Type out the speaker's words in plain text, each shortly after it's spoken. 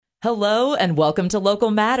Hello and welcome to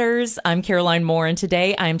Local Matters. I'm Caroline Moore, and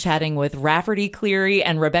today I'm chatting with Rafferty Cleary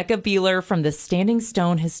and Rebecca Beeler from the Standing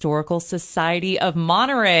Stone Historical Society of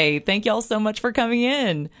Monterey. Thank y'all so much for coming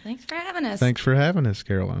in. Thanks for having us. Thanks for having us,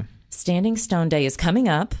 Caroline. Standing Stone Day is coming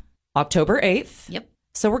up October 8th. Yep.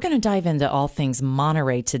 So we're going to dive into all things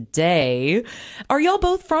Monterey today. Are y'all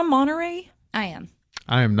both from Monterey? I am.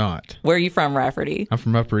 I am not. Where are you from, Rafferty? I'm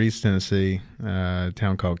from Upper East Tennessee, a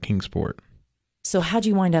town called Kingsport. So how'd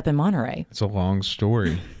you wind up in Monterey? It's a long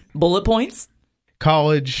story. Bullet points?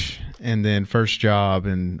 College, and then first job,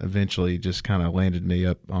 and eventually just kind of landed me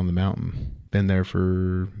up on the mountain. Been there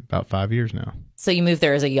for about 5 years now. So you moved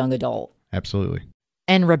there as a young adult. Absolutely.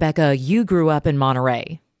 And Rebecca, you grew up in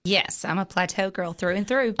Monterey. Yes, I'm a plateau girl through and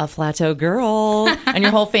through. A Plateau girl. And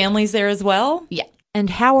your whole family's there as well? Yeah. And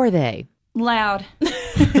how are they? Loud.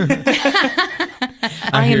 I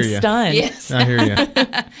am hear ya. stunned. Yes. I hear you.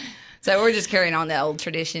 So we're just carrying on the old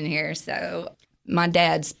tradition here. So my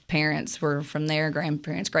dad's parents were from there,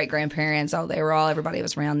 grandparents, great-grandparents, everybody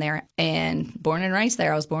was around there. And born and raised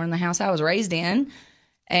there. I was born in the house I was raised in.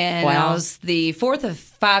 And Wow. I was the fourth of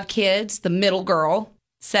 5 kids, the middle girl.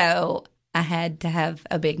 So I had to have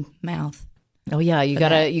a big mouth. Oh yeah, you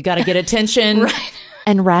gotta get attention. Right.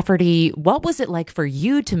 And Rafferty, what was it like for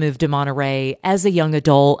you to move to Monterey as a young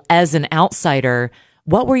adult, as an outsider?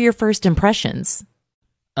 What were your first impressions?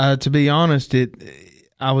 To be honest,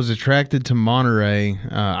 I was attracted to Monterey.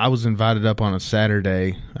 I was invited up on a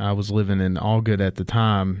Saturday. I was living in Allgood at the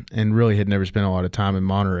time and really had never spent a lot of time in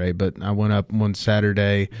Monterey, but I went up one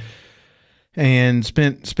Saturday and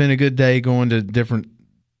spent a good day going to different,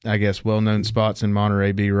 I guess, well-known spots in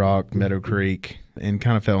Monterey, B-Rock, Meadow Creek, and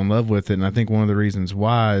kind of fell in love with it. And I think one of the reasons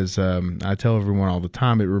why is I tell everyone all the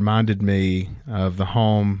time, it reminded me of the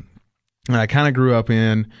home that I kind of grew up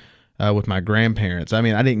in with my grandparents. I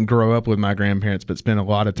mean, I didn't grow up with my grandparents, but spent a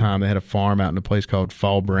lot of time. They had a farm out in a place called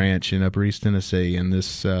Fall Branch in Upper East Tennessee, and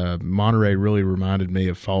this Monterey really reminded me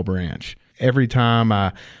of Fall Branch. Every time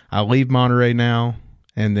I leave Monterey now,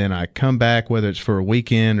 and then I come back, whether it's for a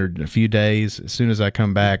weekend or a few days, as soon as I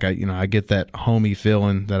come back, I get that homey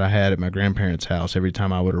feeling that I had at my grandparents' house every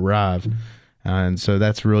time I would arrive. And so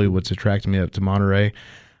that's really what's attracted me up to Monterey.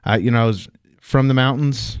 I was from the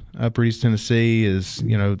mountains. Upper East Tennessee is,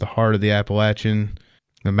 the heart of the Appalachian.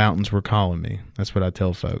 The mountains were calling me. That's what I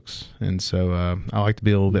tell folks. And so I like to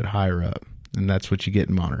be a little bit higher up, and that's what you get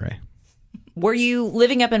in Monterey. Were you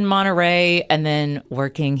living up in Monterey and then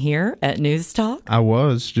working here at News Talk? I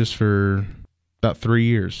was just for about 3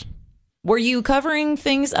 years. Were you covering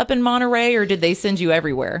things up in Monterey, or did they send you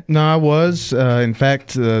everywhere? No, I was. In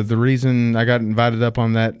fact, the reason I got invited up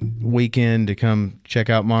on that weekend to come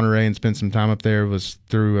check out Monterey and spend some time up there was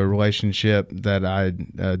through a relationship that I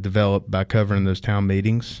developed by covering those town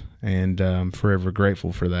meetings, and I'm forever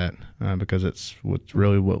grateful for that because it's what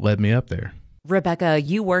led me up there. Rebecca,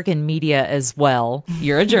 you work in media as well.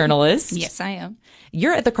 You're a journalist. Yes, I am.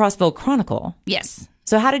 You're at the Crossville Chronicle. Yes.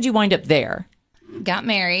 So how did you wind up there? Got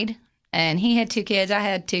married, and he had 2 kids. I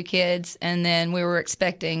had 2 kids, and then we were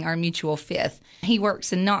expecting our mutual 5th. He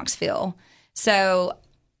works in Knoxville. So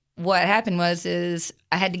what happened is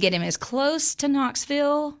I had to get him as close to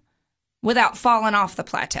Knoxville without falling off the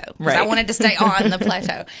plateau. 'Cause Right. I wanted to stay on the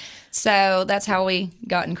plateau. So that's how we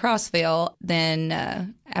got in Crossville.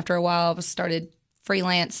 Then after a while, I started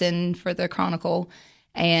freelancing for the Chronicle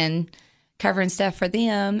and covering stuff for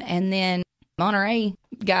them. And then Monterey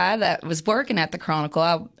guy that was working at the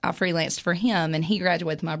Chronicle, I freelanced for him, and he graduated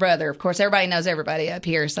with my brother. Of course, everybody knows everybody up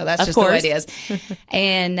here, so that's just the way it is.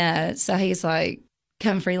 And so he's like,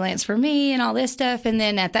 come freelance for me and all this stuff. And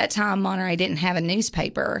then at that time, Monterey didn't have a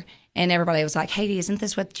newspaper. And everybody was like, hey, isn't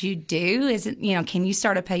this what you do? Is it, can you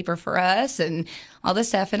start a paper for us? And all this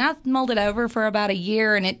stuff. And I mulled it over for about a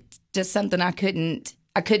year, and it's just something I couldn't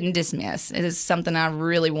dismiss. It is something I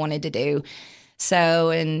really wanted to do.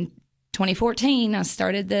 So in 2014, I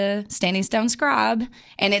started the Standing Stone Scribe,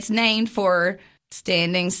 and it's named for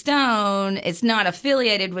Standing Stone. It's not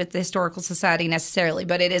affiliated with the Historical Society necessarily,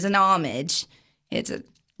 but it is an homage. It's a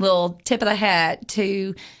little tip of the hat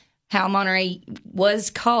to how Monterey was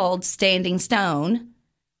called Standing Stone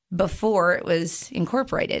before it was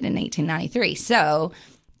incorporated in 1893. So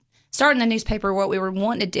starting the newspaper, what we were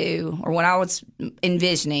wanting to do, or what I was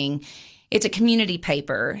envisioning, it's a community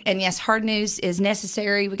paper. And yes, hard news is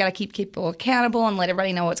necessary. We got to keep people accountable and let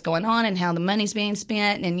everybody know what's going on and how the money's being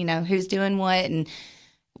spent and, who's doing what and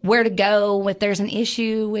where to go if there's an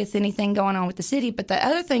issue with anything going on with the city. But the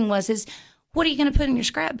other thing is what are you going to put in your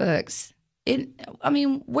scrapbooks?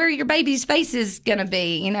 Where your baby's face is going to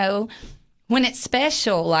be, when it's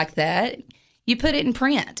special like that, you put it in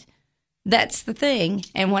print. That's the thing.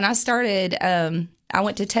 And when I started, I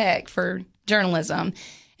went to Tech for journalism.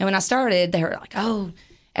 And when I started, they were like, oh,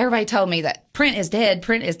 everybody told me that print is dead,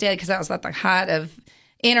 because I was at the height of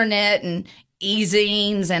internet and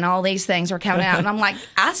e-zines and all these things were coming out. And I'm like,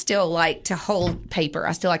 I still like to hold paper.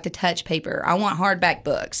 I still like to touch paper. I want hardback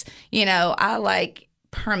books. I like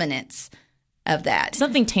permanence of that.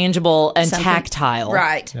 Something tangible and tactile.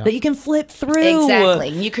 Right. That you can flip through. Exactly.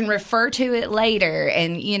 And you can refer to it later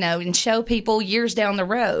and, and show people years down the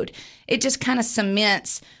road. It just kind of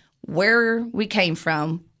cements where we came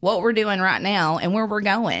from, what we're doing right now, and where we're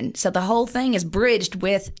going. So the whole thing is bridged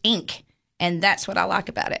with ink. And that's what I like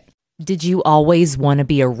about it. Did you always want to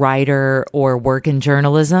be a writer or work in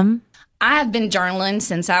journalism? I have been journaling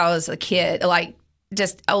since I was a kid, like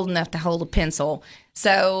just old enough to hold a pencil.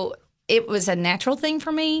 So it was a natural thing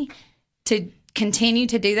for me to continue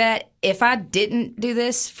to do that. If I didn't do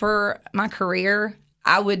this for my career,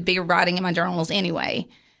 I would be writing in my journals anyway.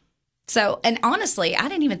 So, and honestly, I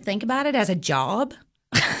didn't even think about it as a job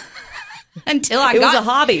until I was a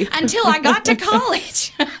hobby. Until I got to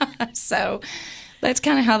college. So that's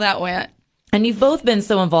kind of how that went. And you've both been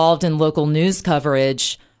so involved in local news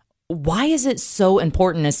coverage. Why is it so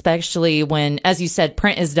important, especially when, as you said,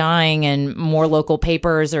 print is dying and more local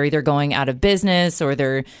papers are either going out of business or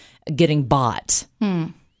they're getting bought?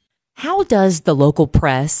 How does the local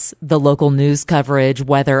press, the local news coverage,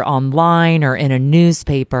 whether online or in a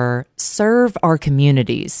newspaper, serve our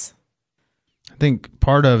communities? I think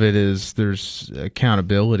part of it is there's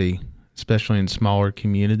accountability, especially in smaller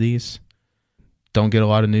communities. Don't get a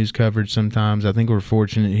lot of news coverage sometimes. I think we're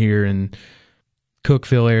fortunate here in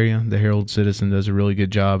Cookeville area. The Herald-Citizen does a really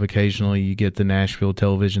good job. Occasionally you get the Nashville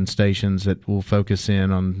television stations that will focus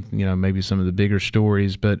in on, maybe some of the bigger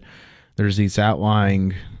stories, but there's these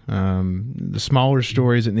outlying, the smaller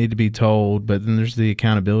stories that need to be told, but then there's the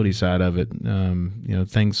accountability side of it.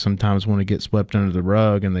 Things sometimes want to get swept under the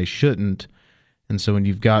rug and they shouldn't. And so when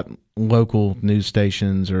you've got local news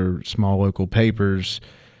stations or small local papers,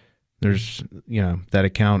 there's, that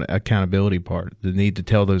accountability part, the need to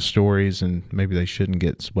tell those stories, and maybe they shouldn't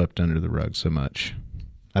get swept under the rug so much.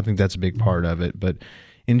 I think that's a big part of it. But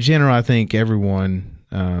in general, I think everyone,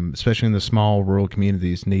 especially in the small rural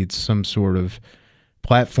communities, needs some sort of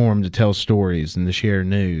platform to tell stories and to share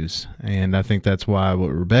news. And I think that's why what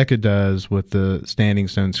Rebecca does with the Standing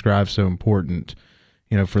Stone Scribe is so important.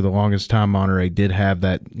 For the longest time, Monterey did have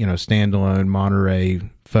that, standalone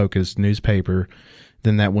Monterey-focused newspaper.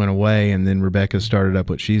 Then that went away, and then Rebecca started up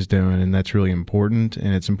what she's doing, and that's really important.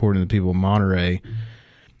 And it's important to the people of Monterey.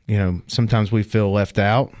 Sometimes we feel left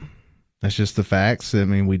out. That's just the facts. I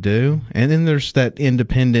mean, we do. And then there's that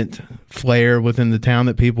independent flair within the town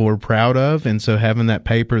that people are proud of. And so having that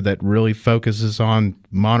paper that really focuses on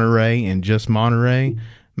Monterey and just Monterey,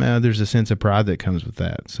 there's a sense of pride that comes with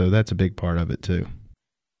that. So that's a big part of it, too.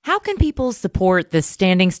 How can people support the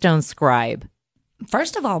Standing Stone Scribe?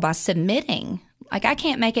 First of all, by submitting. Like, I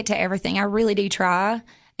can't make it to everything. I really do try,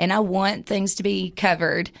 and I want things to be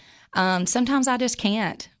covered. Sometimes I just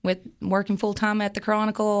can't, with working full-time at the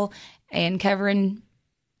Chronicle and covering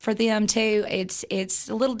for them, too. It's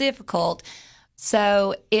a little difficult.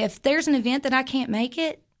 So if there's an event that I can't make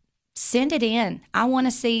it, send it in. I want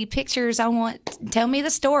to see pictures. Tell me the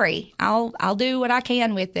story. I'll do what I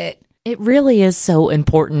can with it. It really is so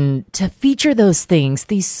important to feature those things,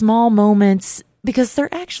 these small moments, because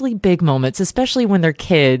they're actually big moments, especially when they're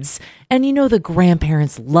kids. And the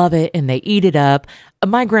grandparents love it and they eat it up.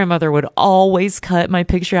 My grandmother would always cut my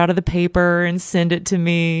picture out of the paper and send it to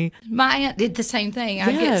me. My aunt did the same thing.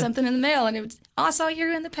 I'd get something in the mail and it was, I saw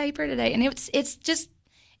you in the paper today. And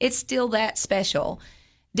it's still that special.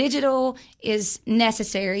 Digital is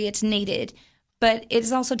necessary, it's needed, but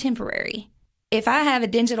it's also temporary. If I have a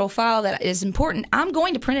digital file that is important, I'm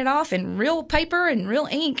going to print it off in real paper and real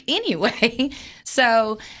ink anyway.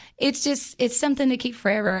 So it's something to keep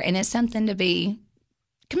forever, and it's something to be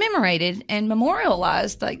commemorated and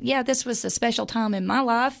memorialized. Like, yeah, this was a special time in my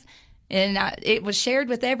life, and it was shared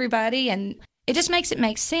with everybody, and it just makes it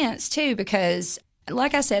make sense too, because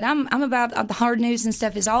like I said, I'm about the hard news and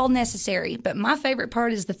stuff is all necessary, but my favorite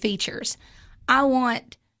part is the features. I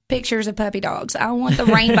want pictures of puppy dogs. I want the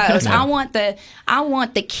rainbows. I want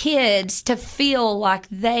the kids to feel like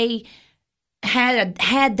they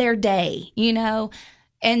had their day,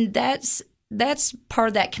 and that's part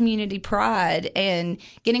of that community pride and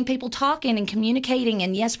getting people talking and communicating.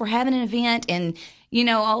 And yes, we're having an event and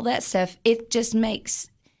all that stuff. It just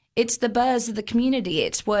it's the buzz of the community.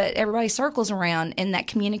 It's what everybody circles around, and that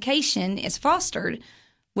communication is fostered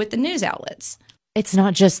with the news outlets. It's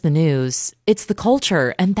not just the news, it's the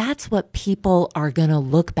culture, and that's what people are going to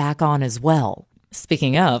look back on as well.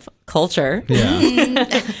 Speaking of culture,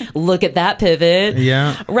 look at that pivot.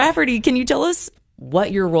 Yeah. Rafferty, can you tell us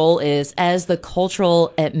what your role is as the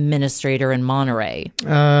cultural administrator in Monterey?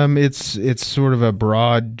 It's sort of a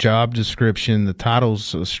broad job description. The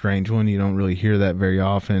title's a strange one. You don't really hear that very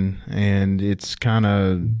often, and it's kind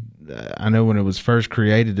of, I know when it was first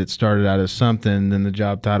created, it started out as something, then the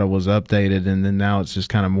job title was updated, and then now it's just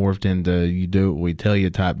kind of morphed into you do what we tell you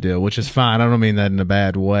type deal, which is fine. I don't mean that in a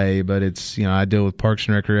bad way, but it's, I deal with Parks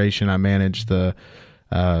and Recreation. I manage the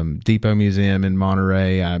Depot Museum in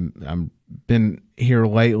Monterey. I'm been here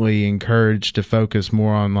lately encouraged to focus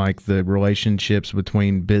more on like the relationships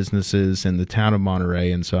between businesses and the town of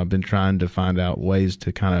Monterey, and so I've been trying to find out ways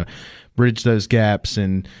to kind of bridge those gaps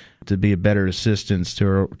and to be a better assistance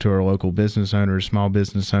to our local business owners, small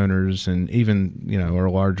business owners, and even our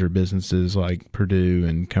larger businesses like Purdue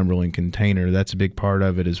and Cumberland Container. That's a big part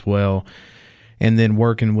of it as well. And then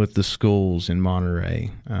working with the schools in Monterey.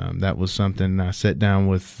 That was something I sat down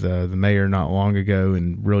with the mayor not long ago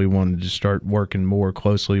and really wanted to start working more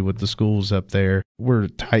closely with the schools up there. We're a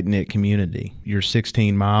tight-knit community. You're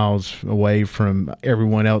 16 miles away from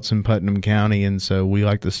everyone else in Putnam County, and so we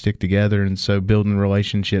like to stick together. And so building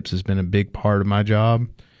relationships has been a big part of my job,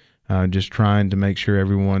 just trying to make sure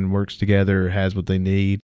everyone works together, has what they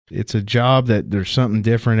need. It's a job that there's something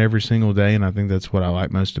different every single day, and I think that's what I like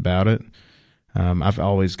most about it. I've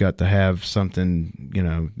always got to have something,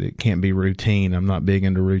 that can't be routine. I'm not big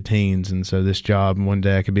into routines. And so this job, one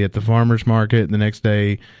day I could be at the farmer's market. The next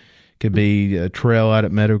day could be a trail out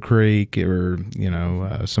at Meadow Creek or,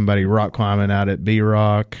 somebody rock climbing out at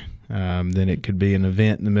B-Rock. Then it could be an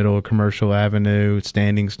event in the middle of Commercial Avenue,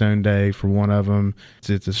 Standing Stone Day for one of them.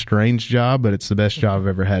 It's a strange job, but it's the best job I've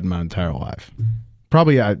ever had in my entire life.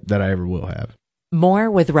 Probably that I ever will have.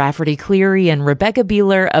 More with Rafferty Cleary and Rebecca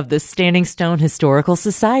Beeler of the Standing Stone Historical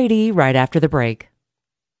Society right after the break.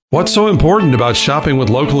 What's so important about shopping with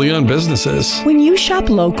locally owned businesses? When you shop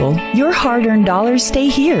local, your hard-earned dollars stay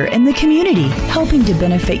here in the community, helping to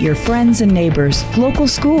benefit your friends and neighbors, local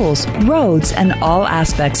schools, roads, and all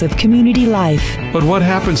aspects of community life. But what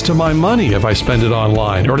happens to my money if I spend it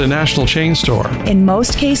online or at a national chain store? In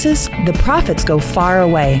most cases, the profits go far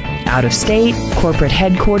away, out of state, corporate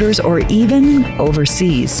headquarters, or even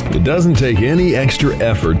overseas. It doesn't take any extra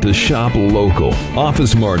effort to shop local.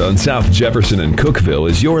 Office Mart on South Jefferson and Cookeville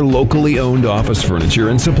is your locally owned office furniture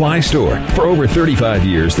and supply store. For over 35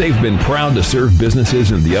 years, they've been proud to serve businesses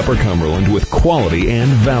in the Upper Cumberland with quality and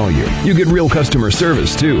value. You get real customer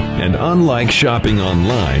service too, and unlike shopping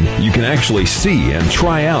online, you can actually see and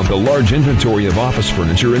try out the large inventory of office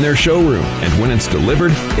furniture in their showroom. And when it's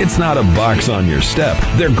delivered, it's not a box on your step.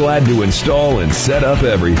 They're glad to install and set up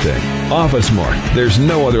everything. Office Mart. There's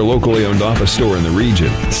no other locally owned office store in the region.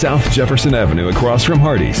 South Jefferson Avenue across from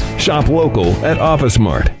Hardee's. Shop local at Office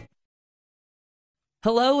Mart.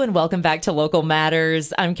 Hello and welcome back to Local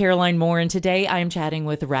Matters. I'm Caroline Moore, and today I'm chatting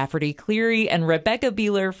with Rafferty Cleary and Rebecca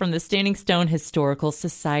Beeler from the Standing Stone Historical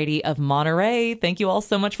Society of Monterey. Thank you all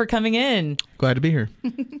so much for coming in. Glad to be here.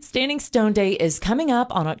 Standing Stone Day is coming up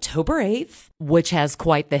on October 8th, which has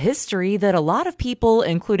quite the history that a lot of people,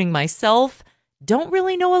 including myself, don't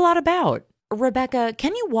really know a lot about. Rebecca,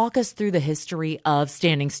 can you walk us through the history of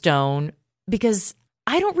Standing Stone? Because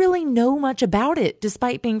I don't really know much about it,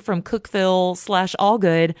 despite being from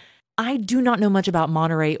Cookeville/Allgood. I do not know much about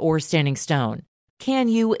Monterey or Standing Stone. Can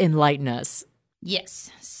you enlighten us? Yes.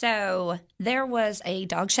 So there was a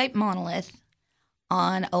dog-shaped monolith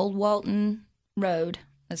on Old Walton Road.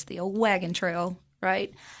 That's the old wagon trail,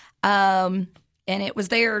 right? And it was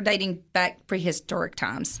there dating back prehistoric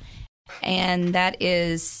times. And that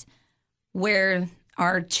is where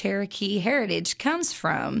our Cherokee heritage comes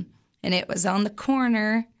from. And it was on the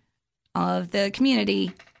corner of the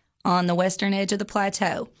community on the western edge of the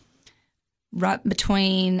plateau, right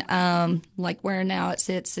between, like where now it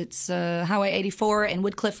sits, it's Highway 84 and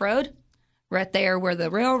Woodcliff Road, right there where the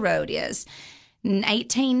railroad is. In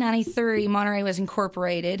 1893, Monterey was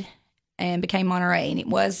incorporated and became Monterey, and it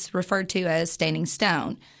was referred to as Standing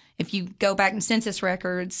Stone. If you go back in census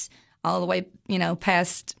records all the way,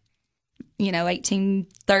 past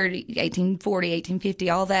 1830, 1840, 1850,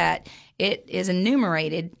 all that, it is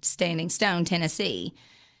enumerated Standing Stone, Tennessee.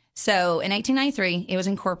 So in 1893, it was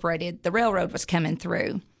incorporated. The railroad was coming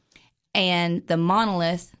through. And the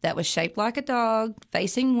monolith that was shaped like a dog,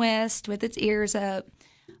 facing west with its ears up,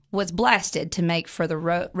 was blasted to make for the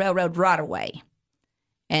railroad right-of-way.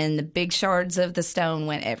 And the big shards of the stone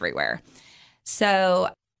went everywhere. So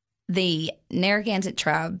the Narragansett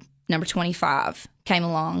tribe, number 25, came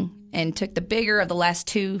along and took the bigger of the last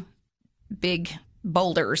two big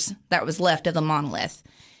boulders that was left of the monolith,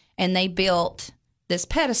 and they built this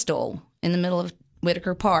pedestal in the middle of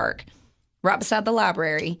Whitaker Park, right beside the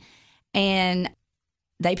library, and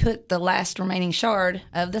they put the last remaining shard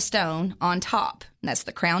of the stone on top. And that's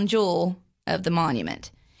the crown jewel of the monument.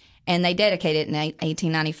 And they dedicated it in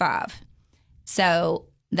 1895. So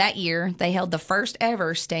that year, they held the first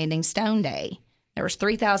ever Standing Stone Day. There was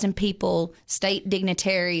 3,000 people, state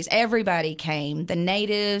dignitaries, everybody came. The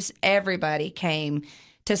natives, everybody came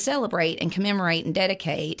to celebrate and commemorate and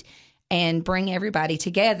dedicate and bring everybody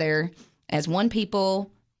together as one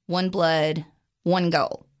people, one blood, one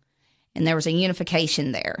goal. And there was a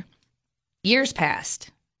unification there. Years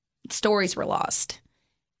passed. Stories were lost.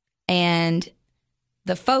 And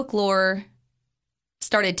the folklore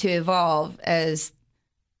started to evolve as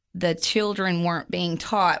the children weren't being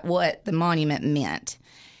taught what the monument meant.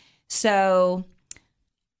 So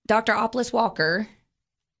Dr. Oplis Walker,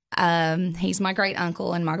 he's my great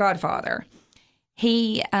uncle and my godfather.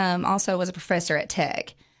 He also was a professor at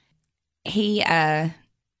Tech. He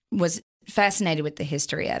was fascinated with the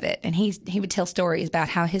history of it, and he would tell stories about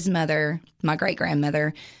how his mother, my great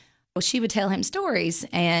grandmother, she would tell him stories,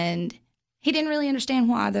 and he didn't really understand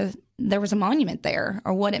why there was a monument there,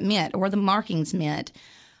 or what it meant, or what the markings meant.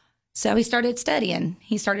 So he started studying,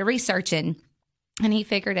 he started researching, and he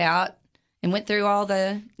figured out and went through all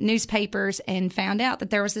the newspapers and found out that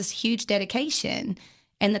there was this huge dedication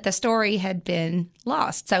and that the story had been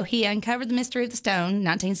lost. So he uncovered the mystery of the stone in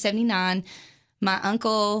 1979. My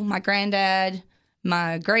uncle, my granddad,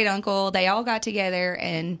 my great uncle, they all got together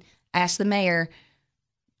and asked the mayor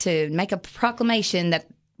to make a proclamation that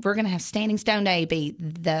we're going to have Standing Stone Day be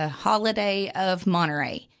the holiday of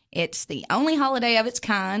Monterey. It's the only holiday of its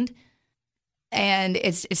kind, and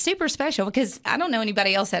it's super special because I don't know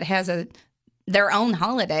anybody else that has their own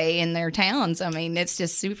holiday in their towns. I mean, it's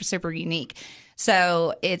just super, super unique.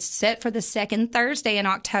 So it's set for the second Thursday in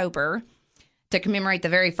October to commemorate the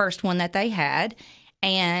very first one that they had,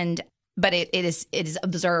 but it is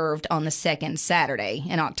observed on the second Saturday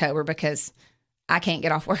in October because I can't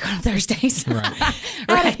get off work on Thursdays. Right.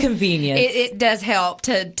 Out of convenience. It does help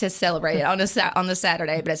to celebrate it on the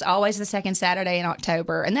Saturday, but it's always the second Saturday in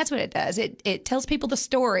October, and that's what it does. It tells people the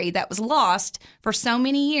story that was lost for so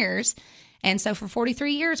many years, and so for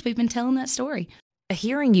 43 years we've been telling that story.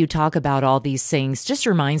 Hearing you talk about all these things just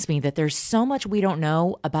reminds me that there's so much we don't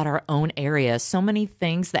know about our own area, so many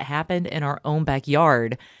things that happened in our own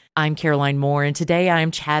backyard. I'm Caroline Moore, and today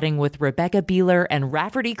I'm chatting with Rebecca Beeler and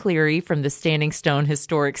Rafferty Cleary from the Standing Stone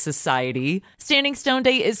Historic Society. Standing Stone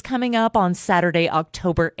Day is coming up on Saturday,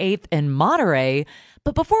 October 8th in Monterey.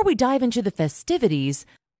 But before we dive into the festivities,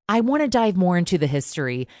 I want to dive more into the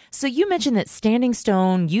history. So you mentioned that Standing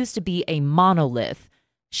Stone used to be a monolith,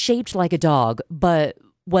 shaped like a dog, but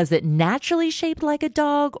was it naturally shaped like a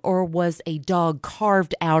dog, or was a dog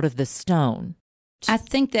carved out of the stone? I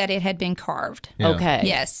think that it had been carved. Yeah. Okay.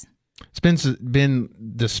 Yes. It's been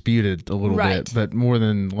disputed a little bit, but more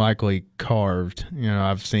than likely carved. You know,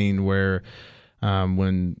 I've seen where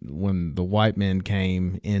when the white men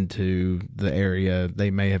came into the area,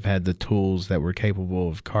 they may have had the tools that were capable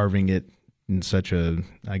of carving it in such a,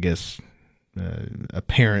 I guess,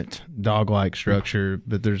 apparent dog-like structure.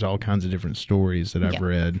 But there's all kinds of different stories that I've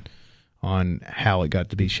read on how it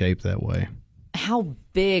got to be shaped that way. How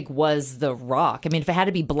big was the rock? I mean, if it had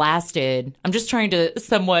to be blasted, I'm just trying to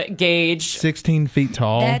somewhat gauge. 16 feet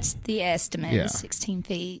tall. That's the estimate, Yeah. 16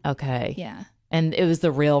 feet. Okay. Yeah. And it was the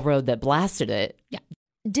railroad that blasted it. Yeah.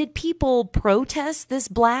 Did people protest this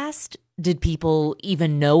blast? Did people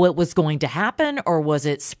even know it was going to happen, or was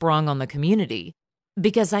it sprung on the community?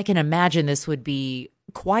 Because I can imagine this would be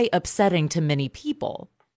quite upsetting to many people.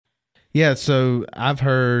 Yeah, so I've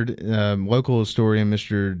heard local historian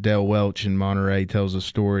Mr. Dale Welch in Monterey tells a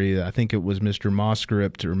story. I think it was Mr.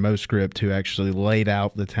 Moscript who actually laid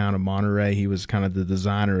out the town of Monterey. He was kind of the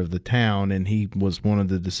designer of the town, and he was one of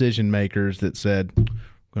the decision makers that said, "I'm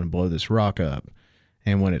going to blow this rock up."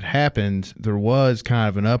 And when it happened, there was kind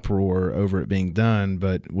of an uproar over it being done,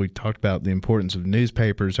 but we talked about the importance of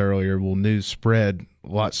newspapers earlier. Well, news spread a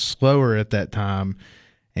lot slower at that time,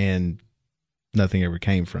 and nothing ever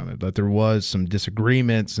came from it. But there was some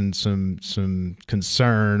disagreements and some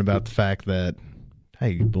concern about the fact that,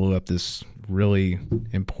 hey, you blew up this really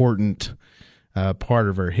important part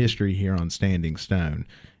of our history here on Standing Stone.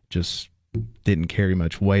 Just didn't carry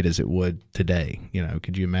much weight as it would today. You know,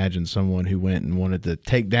 could you imagine someone who went and wanted to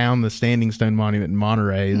take down the Standing Stone Monument in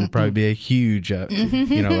Monterey? There'd probably be a huge,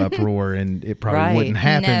 uproar, and it probably wouldn't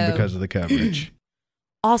happen because of the coverage.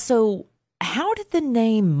 Also, How did the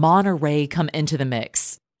name Monterey come into the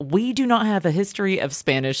mix? We do not have a history of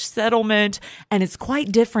Spanish settlement, and it's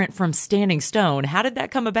quite different from Standing Stone. How did that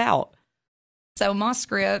come about? So Ma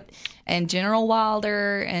Script and General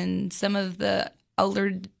Wilder and some of the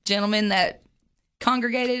older gentlemen that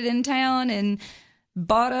congregated in town and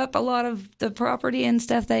bought up a lot of the property and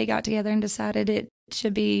stuff, they got together and decided it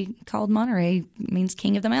should be called Monterey. It means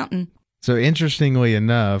King of the Mountain. So interestingly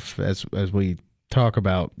enough, as we talk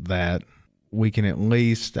about that, we can at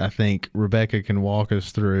least, I think, Rebecca can walk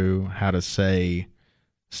us through how to say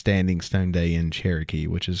Standing Stone Day in Cherokee,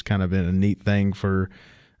 which has kind of been a neat thing for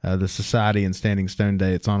the society and Standing Stone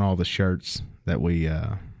Day. It's on all the shirts that we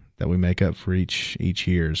make up for each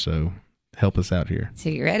year. So help us out here. So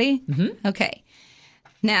you ready? Mm-hmm. Okay.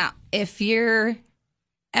 Now, if you're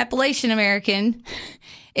Appalachian American,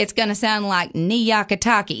 it's going to sound like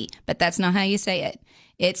Niyakataki, but that's not how you say it.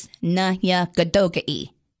 It's Nayakadokai.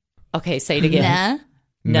 Okay, say it again.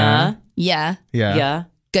 Na. Yeah.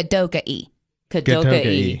 Gadokai.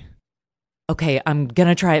 Kadokai. Okay, I'm going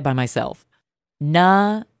to try it by myself.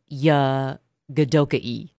 Na ya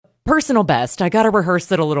gadokai. Personal best. I got to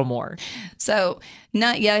rehearse it a little more. So,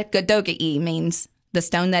 Nayakadokai means the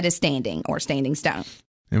stone that is standing or standing stone.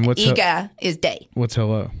 And what's Iga is day. What's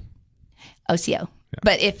hello? Ocio. Yeah.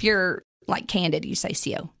 But if you're like candid, you say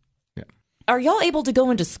Cio. Are y'all able to go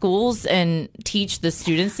into schools and teach the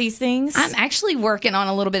students these things? I'm actually working on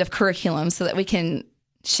a little bit of curriculum so that we can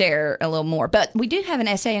share a little more. But we do have an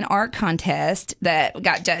essay and art contest that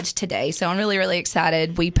got judged today. So I'm really, really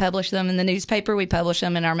excited. We publish them in the newspaper. We publish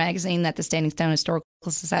them in our magazine that the Standing Stone Historical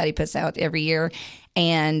Society puts out every year.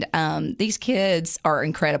 And these kids are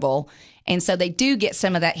incredible. And so they do get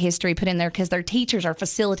some of that history put in there because their teachers are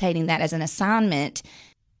facilitating that as an assignment.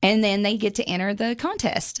 And then they get to enter the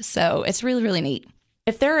contest. So it's really, really neat.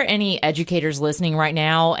 If there are any educators listening right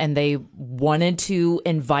now and they wanted to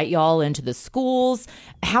invite y'all into the schools,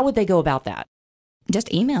 how would they go about that?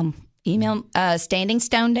 Just email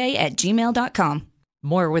standingstoneday@gmail.com.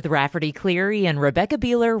 More with Rafferty Cleary and Rebecca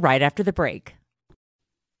Beeler right after the break.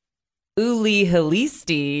 Uli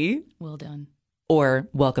Halisti. Well done. Or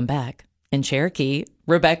welcome back in Cherokee.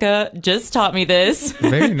 Rebecca just taught me this.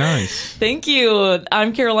 Very nice. Thank you.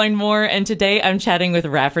 I'm Caroline Moore, and today I'm chatting with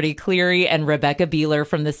Rafferty Cleary and Rebecca Beeler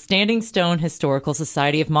from the Standing Stone Historical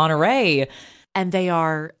Society of Monterey. And they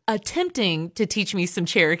are attempting to teach me some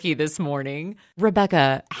Cherokee this morning.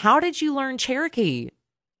 Rebecca, how did you learn Cherokee?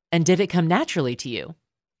 And did it come naturally to you?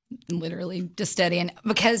 Literally just studying.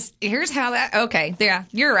 Because here's how that... Okay, yeah,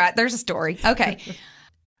 you're right. There's a story. Okay.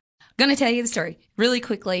 Going to tell you the story really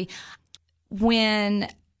quickly. When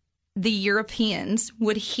the Europeans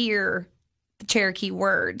would hear the Cherokee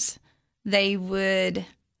words, they would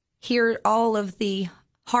hear all of the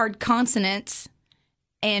hard consonants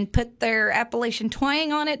and put their Appalachian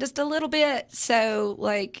twang on it just a little bit. So,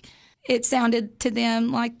 like, it sounded to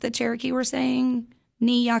them like the Cherokee were saying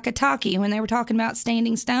Niyakataki when they were talking about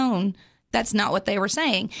Standing Stone. That's not what they were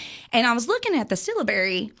saying. And I was looking at the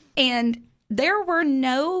syllabary, and there were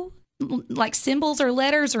no like symbols or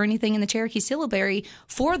letters or anything in the Cherokee syllabary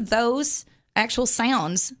for those actual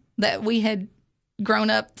sounds that we had grown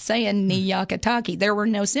up saying Niyakataki. There were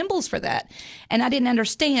no symbols for that. And I didn't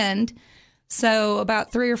understand. So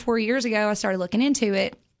about 3 or 4 years ago, I started looking into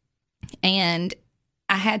it, and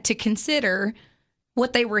I had to consider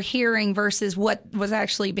what they were hearing versus what was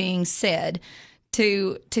actually being said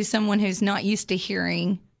to someone who's not used to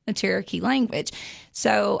hearing the Cherokee language.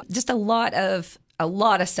 So just a lot of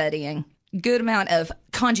studying, good amount of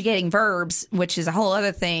conjugating verbs, which is a whole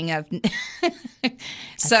other thing.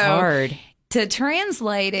 So hard. To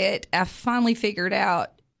translate it, I finally figured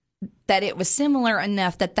out that it was similar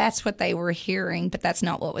enough that that's what they were hearing, but that's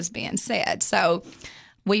not what was being said. So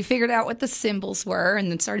we figured out what the symbols were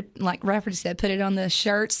and then started, like Rafferty said, put it on the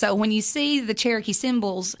shirt. So when you see the Cherokee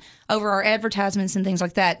symbols over our advertisements and things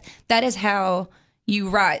like that, that is how you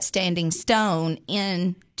write Standing Stone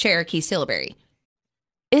in Cherokee syllabary.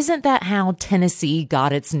 Isn't that how Tennessee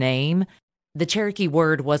got its name? The Cherokee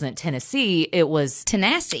word wasn't Tennessee, it was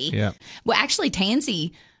Tanassi. Yeah. Well, actually,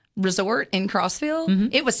 Tansy Resort in Crossville,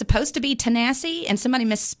 it was supposed to be Tanassi, and somebody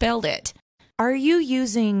misspelled it. Are you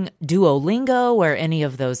using Duolingo or any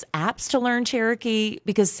of those apps to learn Cherokee?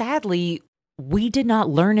 Because sadly, we did not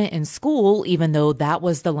learn it in school, even though that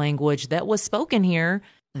was the language that was spoken here,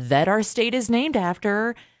 that our state is named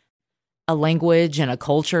after. A language and a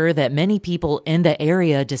culture that many people in the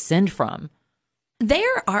area descend from.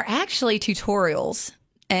 There are actually tutorials,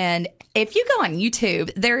 and if you go on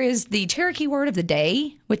YouTube, there is the Cherokee word of the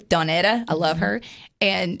day with Donetta. I love her,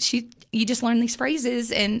 and you just learn these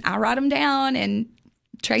phrases, and I write them down and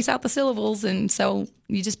trace out the syllables, and so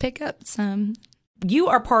you just pick up some. You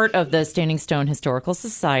are part of the Standing Stone Historical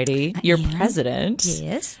Society. You're president.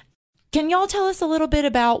 Yes. Can y'all tell us a little bit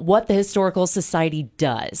about what the Historical Society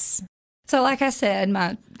does? So like I said,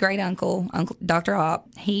 my great uncle Dr. Opp,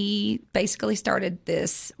 he basically started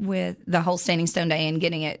this with the whole Standing Stone Day and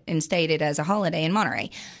getting it instated as a holiday in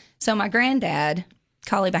Monterey. So my granddad,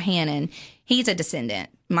 Collie Bohannon, he's a descendant.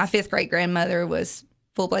 My fifth great grandmother was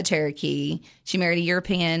full-blood Cherokee. She married a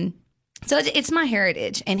European. So it's my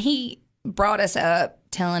heritage. And he brought us up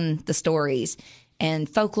telling the stories, and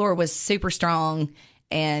folklore was super strong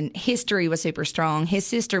and history was super strong. His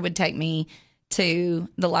sister would take me to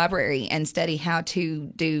the library and study how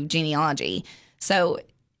to do genealogy. So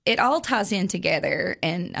it all ties in together.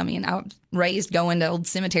 And I mean, I was raised going to old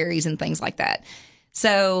cemeteries and things like that.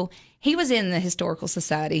 So he was in the Historical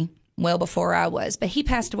Society well before I was, but he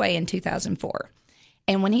passed away in 2004.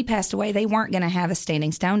 And when he passed away, they weren't going to have a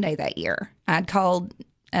Standing Stone Day that year. I'd called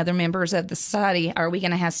other members of the society, are we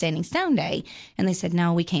going to have Standing Stone Day? And they said,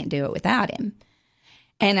 no, we can't do it without him.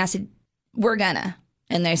 And I said, we're gonna.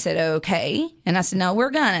 And they said, okay. And I said, no,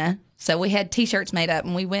 we're gonna. So we had T-shirts made up,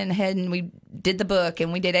 and we went ahead and we did the book,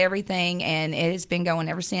 and we did everything, and it has been going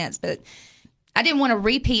ever since. But I didn't want a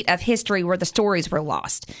repeat of history where the stories were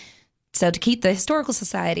lost. So to keep the Historical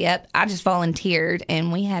Society up, I just volunteered,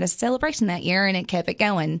 and we had a celebration that year, and it kept it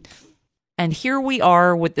going. And here we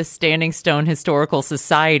are with the Standing Stone Historical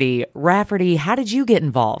Society. Rafferty, how did you get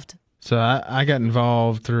involved? So I got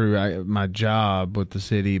involved through my job with the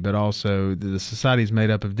city, but also the society is made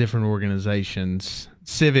up of different organizations,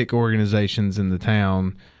 civic organizations in the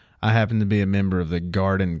town. I happen to be a member of the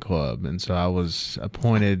Garden Club, and so I was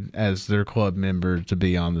appointed as their club member to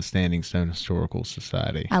be on the Standing Stone Historical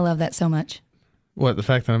Society. I love that so much. What, the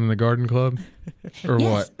fact that I'm in the Garden Club? Or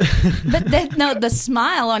Yes. what? But no, the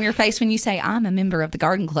smile on your face when you say, I'm a member of the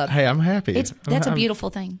Garden Club. Hey, I'm happy. That's a I'm- beautiful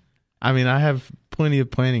thing. I mean, I have plenty of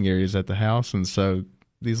planting areas at the house, and so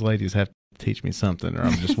these ladies have to teach me something, or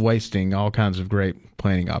I'm just wasting all kinds of great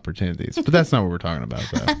planting opportunities. But that's not what we're talking about,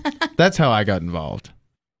 though. That's how I got involved.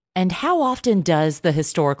 And how often does the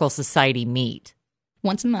Historical Society meet?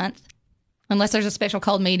 Once a month, unless there's a special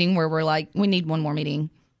called meeting where we're like, we need one more meeting.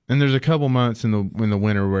 And there's a couple months in the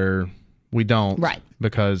winter where we don't, Right.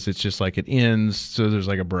 Because it's just like it ends, so there's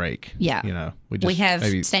like a break. Yeah. You know, We have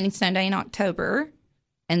Standing Stone Day in October,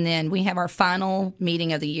 and then we have our final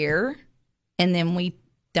meeting of the year, and then we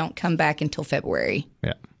don't come back until February.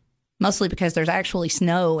 Yeah. Mostly because there's actually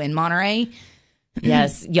snow in Monterey.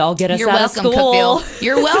 Yes, y'all get us You're out welcome, of school. Cookeville.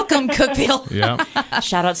 You're welcome, Cookeville. Yeah.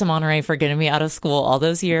 Shout out to Monterey for getting me out of school all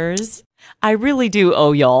those years. I really do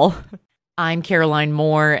owe y'all. I'm Caroline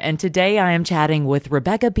Moore, and today I am chatting with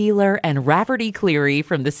Rebecca Beeler and Rafferty Cleary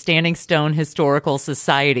from the Standing Stone Historical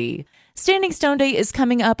Society. Standing Stone Day is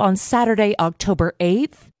coming up on Saturday, October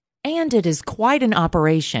 8th, and it is quite an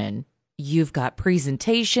operation. You've got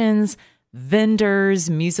presentations, vendors,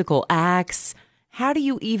 musical acts. How do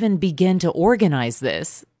you even begin to organize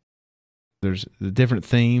this? There's a different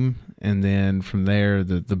theme, and then from there,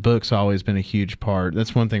 the book's always been a huge part.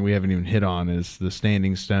 That's one thing we haven't even hit on is the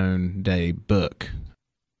Standing Stone Day book.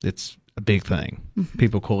 It's a big thing.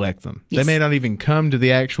 People collect them. Yes. They may not even come to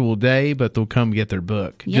the actual day, but they'll come get their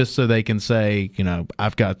book just so they can say, you know,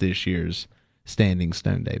 I've got this year's Standing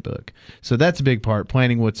Stone Day book. So that's a big part,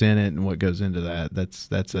 planning what's in it and what goes into that.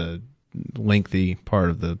 That's a lengthy part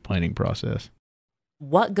of the planning process.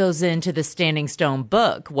 What goes into the Standing Stone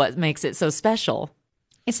book? What makes it so special?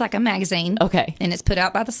 It's like a magazine. Okay. And it's put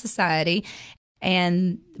out by the society.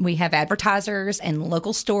 And we have advertisers and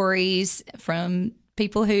local stories from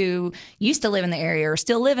people who used to live in the area or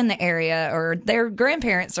still live in the area, or their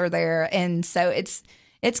grandparents are there. And so it's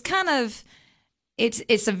kind of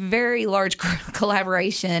it's a very large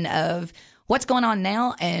collaboration of what's going on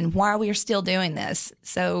now and why we are still doing this.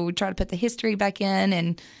 So we try to put the history back in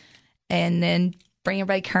and then bring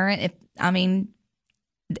everybody current.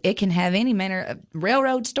 It can have any manner of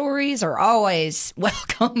railroad stories are always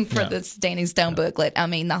welcome for the Standing Stone booklet. I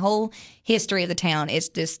mean, the whole history of the town is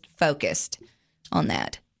just focused on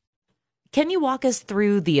that. Can you walk us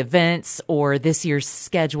through the events or this year's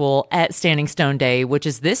schedule at Standing Stone Day, which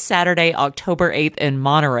is this Saturday, October 8th in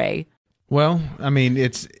Monterey? Well, I mean,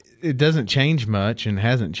 it doesn't change much and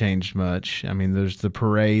hasn't changed much. I mean, there's the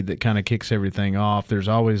parade that kind of kicks everything off. There's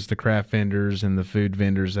always the craft vendors and the food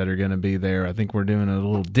vendors that are going to be there. I think we're doing it a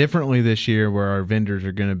little differently this year where our vendors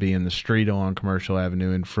are going to be in the street on Commercial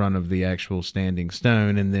Avenue in front of the actual Standing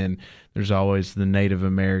Stone. And then there's always the Native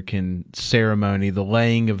American ceremony, the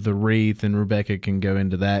laying of the wreath, and Rebecca can go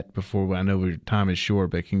into that before. I know time is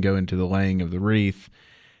short, but can go into the laying of the wreath.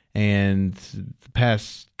 And the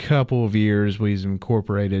past couple of years, we've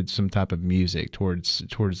incorporated some type of music towards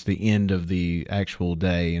the end of the actual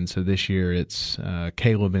day. And so this year it's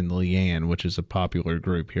Caleb and Leanne, which is a popular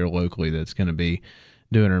group here locally that's going to be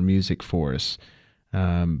doing our music for us.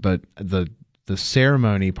 But the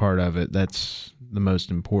ceremony part of it, that's the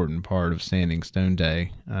most important part of Standing Stone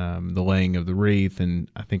Day, the laying of the wreath.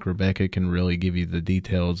 And I think Rebecca can really give you the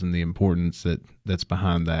details and the importance that's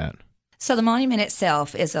behind that. So the monument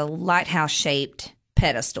itself is a lighthouse-shaped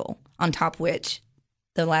pedestal on top of which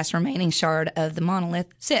the last remaining shard of the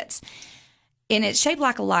monolith sits. And it's shaped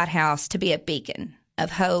like a lighthouse to be a beacon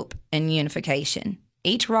of hope and unification.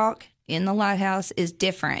 Each rock in the lighthouse is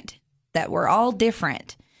different, that we're all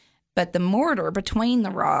different, but the mortar between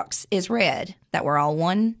the rocks is red, that we're all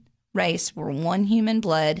one race, we're one human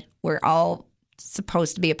blood, we're all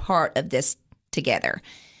supposed to be a part of this together.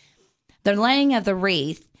 The laying of the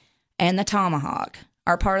wreath and the tomahawk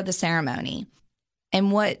are part of the ceremony.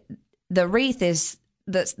 And what the wreath is,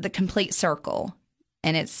 the complete circle.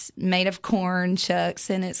 And it's made of corn shucks,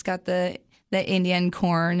 and it's got the Indian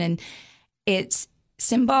corn. And it's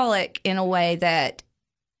symbolic in a way that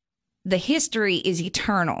the history is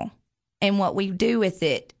eternal. And what we do with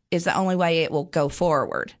it is the only way it will go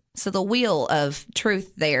forward. So the wheel of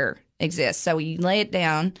truth there exists. So you lay it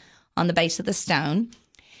down on the base of the stone.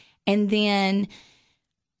 And then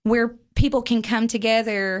where people can come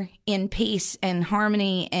together in peace and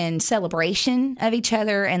harmony and celebration of each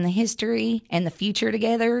other and the history and the future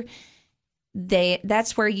together,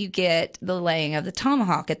 that's where you get the laying of the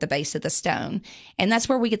tomahawk at the base of the stone. And that's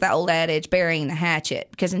where we get the old adage, burying the hatchet.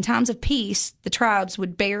 Because in times of peace, the tribes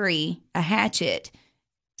would bury a hatchet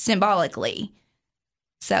symbolically.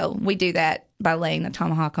 So we do that by laying the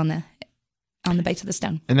tomahawk on the base of the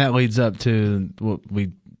stone. And that leads up to what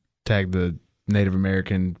we tagged the Native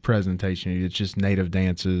American presentation. It's just native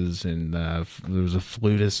dances, and there was a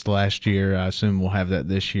flutist last year. I assume we'll have that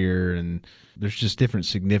this year, and there's just different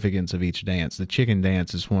significance of each dance. The chicken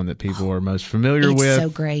dance is one that people are most familiar with. So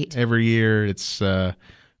great. Every year, it's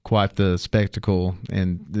quite the spectacle,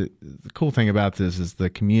 and the cool thing about this is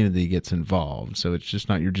the community gets involved. So it's just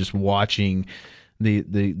not you're just watching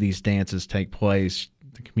these dances take place.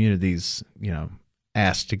 The community's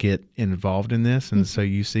asked to get involved in this, and so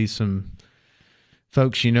you see some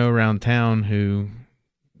folks around town who,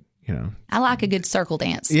 I like a good circle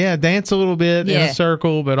dance. Yeah, dance a little bit in a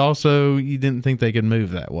circle, but also you didn't think they could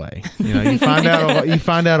move that way. You find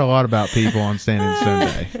out a lot about people on Standing Stone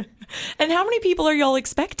Day. And how many people are y'all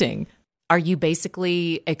expecting? Are you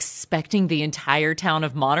basically expecting the entire town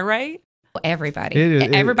of Monterey? Everybody.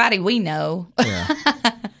 Everybody we know. Yeah.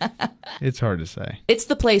 It's hard to say. It's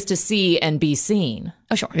the place to see and be seen.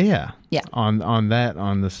 Oh, sure. Yeah. Yeah. On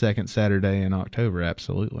the second Saturday in October,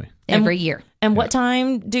 absolutely. Every year. And what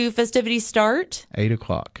time do festivities start?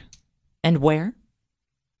 8:00. And where?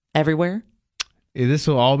 Everywhere? This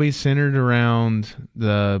will all be centered around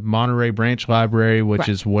the Monterey Branch Library, which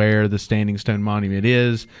is where the Standing Stone Monument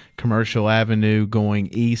is. Commercial Avenue going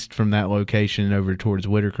east from that location over towards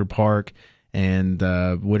Whitaker Park. And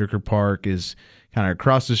Whitaker Park is kind of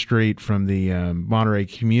across the street from the Monterey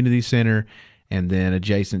Community Center, and then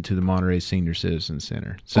adjacent to the Monterey Senior Citizen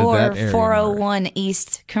Center. So or that area 401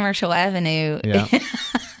 East Commercial Avenue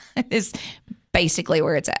is basically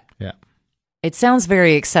where it's at. Yeah. It sounds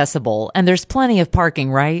very accessible, and there's plenty of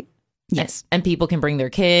parking, right? Yes. And people can bring their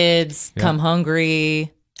kids, come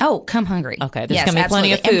hungry. Oh, come hungry. Okay, there's going to be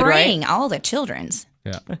plenty of food, and bring right? all the children's.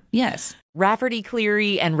 Yeah. Yes. Rafferty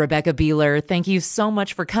Cleary and Rebecca Beeler, thank you so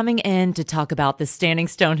much for coming in to talk about the Standing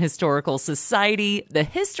Stone Historical Society, the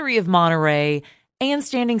history of Monterey, and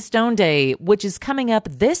Standing Stone Day, which is coming up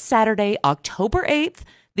this Saturday, October 8th.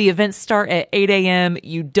 The events start at 8 a.m.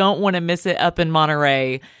 You don't want to miss it up in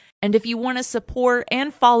Monterey. And if you want to support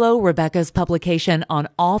and follow Rebecca's publication on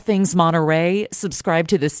all things Monterey, subscribe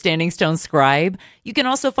to the Standing Stone Scribe. You can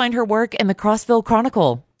also find her work in the Crossville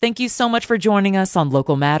Chronicle. Thank you so much for joining us on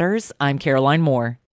Local Matters. I'm Caroline Moore.